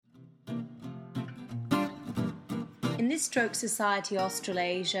this Stroke Society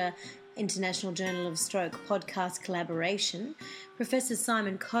Australasia International Journal of Stroke podcast collaboration, Professor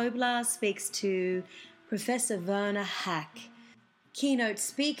Simon Koblar speaks to Professor Werner Hack, keynote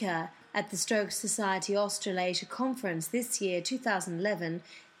speaker at the Stroke Society Australasia Conference this year, 2011,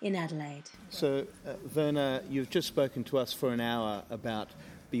 in Adelaide. So, Werner, you've just spoken to us for an hour about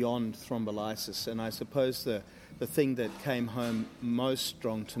beyond thrombolysis, and I suppose the thing that came home most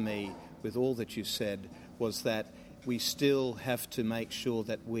strong to me with all that you said was that we still have to make sure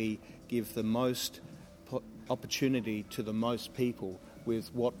that we give the most opportunity to the most people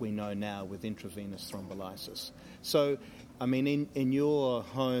with what we know now with intravenous thrombolysis. So, I mean, in your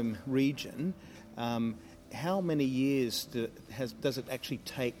home region, how many years does it actually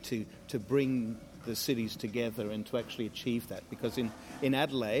take to bring the cities together and to actually achieve that? Because in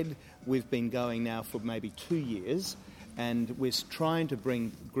Adelaide, we've been going now for maybe 2 years, and we're trying to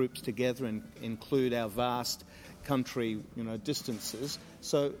bring groups together and include our vast country, distances.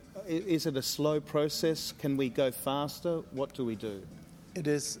 So is it a slow process? Can we go faster? What do we do? It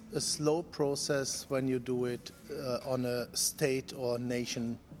is a slow process when you do it on a state or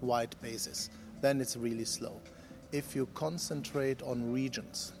nationwide basis. Then it's really slow. If you concentrate on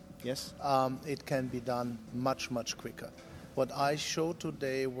regions, yes, it can be done much, much quicker. What I showed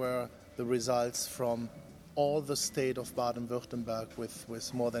today were the results from all the state of Baden-Württemberg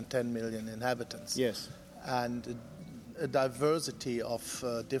with more than 10 million inhabitants. Yes. And a diversity of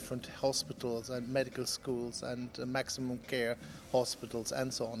different hospitals and medical schools and maximum care hospitals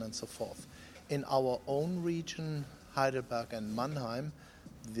and so on and so forth. In our own region, Heidelberg and Mannheim,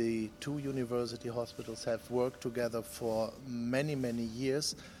 the two university hospitals have worked together for many, many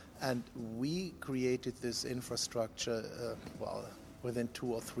years, and we created this infrastructure, within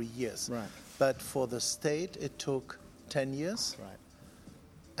 2 or 3 years. Right. But for the state, it took 10 years. Right.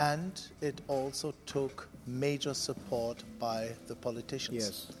 And it also took major support by the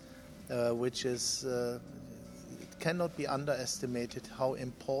politicians. Yes. Which is, it cannot be underestimated how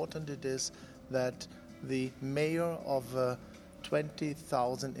important it is that the mayor of a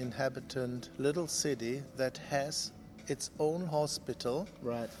 20,000 inhabitant little city that has its own hospital,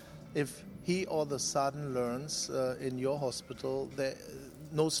 right, if he all of a sudden learns in your hospital that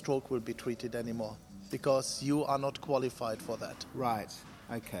no stroke will be treated anymore because you are not qualified for that. Right.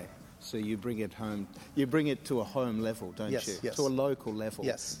 Okay. So you bring it home. You bring it to a home level, don't yes, you? Yes. To a local level.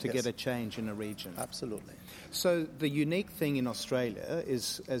 Yes. To get a change in a region. Absolutely. So the unique thing in Australia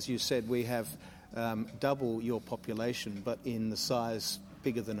is, as you said, we have double your population, but in the size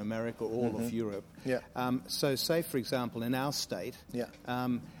bigger than America, all of Europe. Yeah. So say, for example, in our state,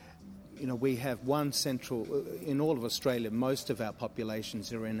 we have one central, in all of Australia, most of our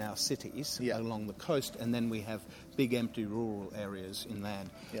populations are in our cities along the coast, and then we have big empty rural areas inland.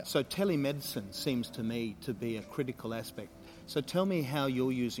 Yeah. So telemedicine seems to me to be a critical aspect. So tell me how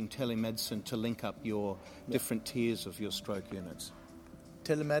you're using telemedicine to link up your different tiers of your stroke units.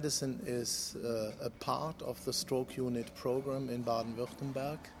 Telemedicine is a part of the stroke unit program in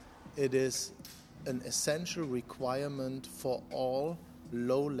Baden-Württemberg. It is an essential requirement for all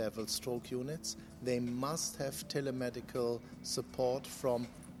low-level stroke units. They must have telemedical support from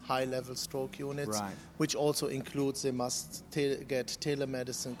high-level stroke units, right, which also includes they must get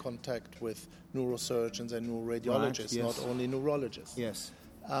telemedicine contact with neurosurgeons and neuroradiologists, right, yes, not only neurologists. Yes.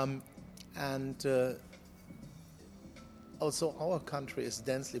 Also, our country is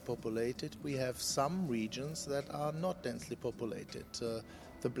densely populated. We have some regions that are not densely populated.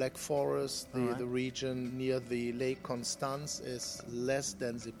 The Black Forest, the region near the Lake Constance is less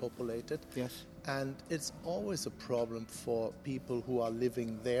densely populated. Yes. And it's always a problem for people who are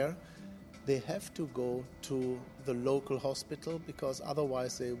living there. They have to go to the local hospital because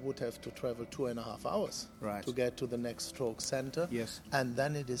otherwise they would have to travel 2.5 hours to get to the next stroke center. Yes. And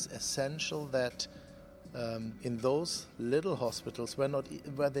then it is essential that in those little hospitals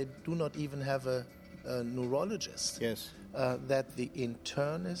where they do not even have a neurologist, yes, that the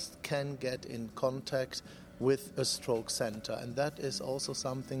internist can get in contact with a stroke center. And that is also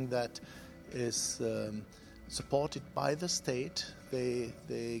something that is supported by the state.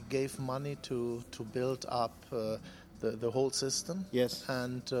 They gave money to build up the whole system. Yes.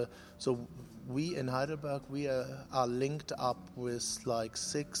 And so we in Heidelberg, we are linked up with like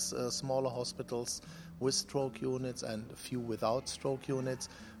 6 smaller hospitals with stroke units and a few without stroke units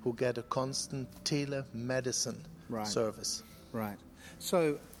who get a constant telemedicine service. Right.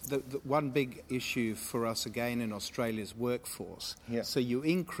 So the one big issue for us again in Australia is workforce. Yeah. So you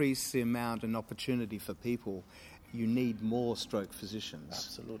increase the amount and opportunity for people, you need more stroke physicians.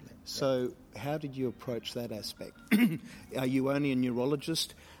 Absolutely. So how did you approach that aspect? Are you only a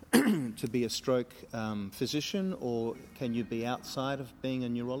neurologist to be a stroke physician, or can you be outside of being a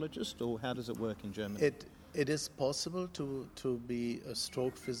neurologist, or how does it work in Germany? It is possible to be a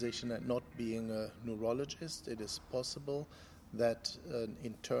stroke physician and not being a neurologist. It is possible that an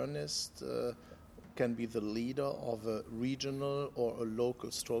internist can be the leader of a regional or a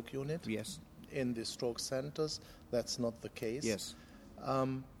local stroke unit. Yes. In the stroke centers, that's not the case. Yes.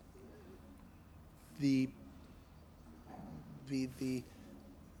 The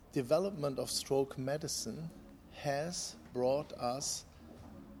development of stroke medicine has brought us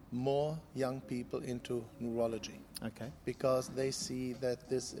more young people into neurology. Okay. Because they see that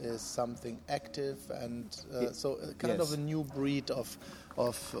this is something active, and so kind yes. of a new breed of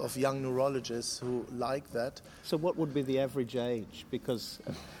young neurologists who like that. So what would be the average age? Because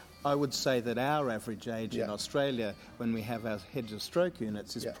I would say that our average age in Australia, when we have our heads of stroke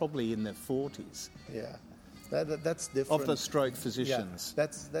units, is probably in their 40s. Yeah. That's different. Of the stroke physicians. Yeah,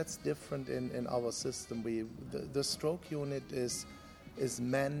 that's different in our system. The stroke unit is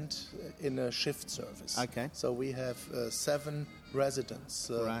manned in a shift service. Okay. So we have 7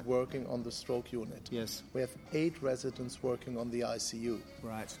 residents right. working on the stroke unit. Yes. We have 8 residents working on the ICU.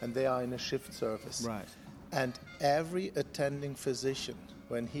 Right. And they are in a shift service. Right. And every attending physician,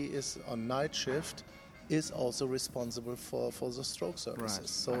 when he is on night shift, is also responsible for the stroke services. Right.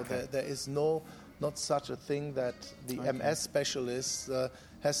 So okay. there is not such a thing that the MS specialist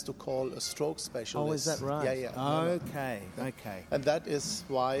has to call a stroke specialist. Oh, is that right? Yeah. Okay, okay. And that is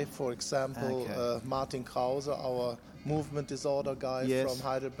why, for example, Martin Krause, our movement disorder guy from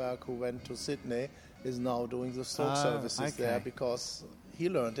Heidelberg who went to Sydney, is now doing the stroke services there because he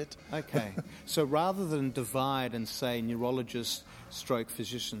learned it. Okay. So rather than divide and say neurologists, stroke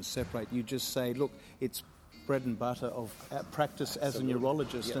physicians separate, you just say, look, it's bread and butter of practice as a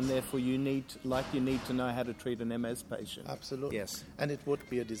neurologist, and therefore you need to know how to treat an MS patient. Absolutely. Yes. And it would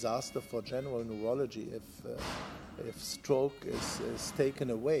be a disaster for general neurology if stroke is taken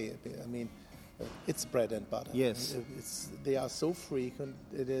away. I mean, it's bread and butter. Yes. They are so frequent.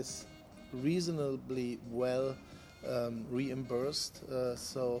 It is reasonably well reimbursed.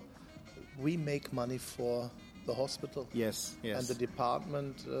 So we make money for the hospital. Yes. Yes. And the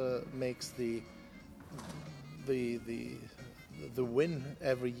department makes the win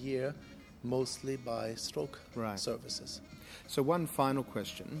every year, mostly by stroke services. So one final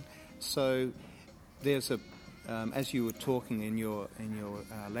question. So there's as you were talking in your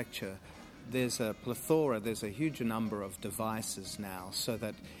lecture, there's a plethora, there's a huge number of devices now, so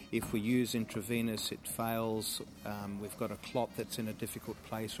that if we use intravenous, it fails. We've got a clot that's in a difficult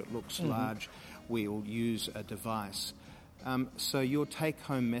place, or it looks large, we'll use a device. So your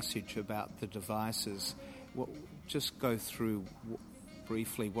take-home message about the devices, just go through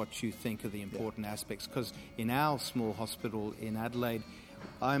briefly what you think are the important aspects, because in our small hospital in Adelaide,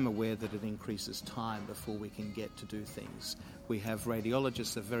 I'm aware that it increases time before we can get to do things. We have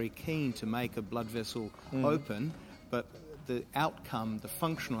radiologists that are very keen to make a blood vessel open, but the outcome, the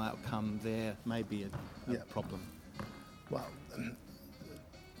functional outcome there may be a problem. Well,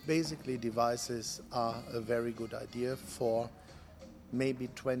 basically devices are a very good idea for maybe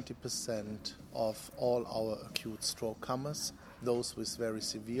 20% of all our acute stroke comers, those with very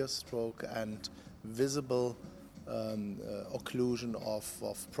severe stroke and visible occlusion of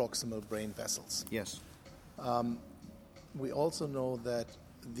proximal brain vessels. Yes. We also know that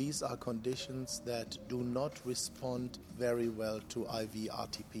these are conditions that do not respond very well to IV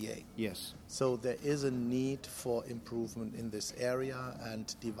RTPA. Yes. So there is a need for improvement in this area,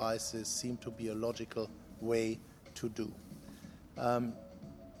 and devices seem to be a logical way to do.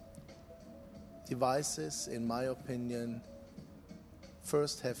 Devices, in my opinion,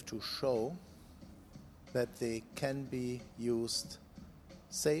 first have to show that they can be used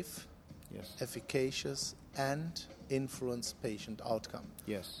safe, efficacious, and influence patient outcome.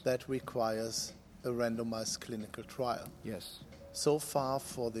 Yes. That requires a randomized clinical trial. Yes. So far,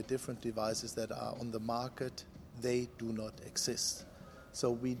 for the different devices that are on the market, they do not exist.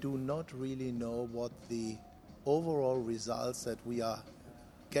 So we do not really know what the overall results that we are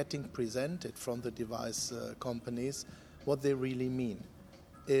getting presented from the device companies, what they really mean.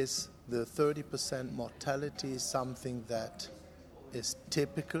 Is the 30% mortality something that is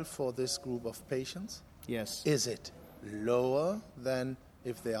typical for this group of patients? Yes. Is it lower than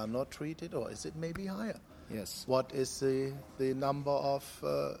if they are not treated, or is it maybe higher? Yes. What is the number of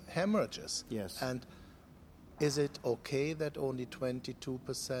hemorrhages? Yes. And is it okay that only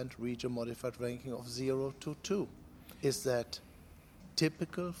 22% reach a modified ranking of 0 to 2? Is that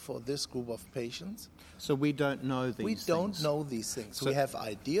typical for this group of patients? So we don't know these things. We don't know these things. So we have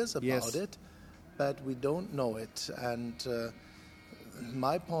ideas about it, but we don't know it. And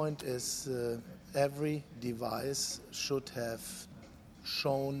My point is every device should have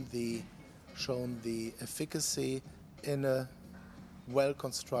shown the efficacy in a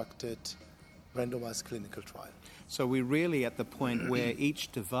well-constructed randomized clinical trial. So we're really at the point where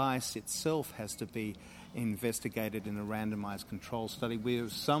each device itself has to be investigated in a randomized control study. We're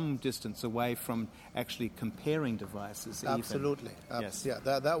some distance away from actually comparing devices. Absolutely. Yes. Yeah,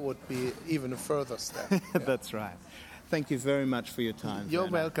 that would be even a further step. Yeah. That's right. Thank you very much for your time. You're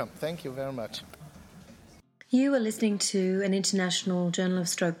Werner. welcome. Thank you very much. You are listening to an International Journal of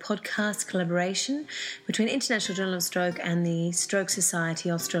Stroke podcast collaboration between International Journal of Stroke and the Stroke Society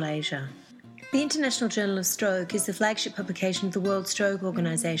Australasia. The International Journal of Stroke is the flagship publication of the World Stroke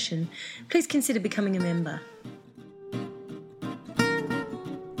Organisation. Please consider becoming a member.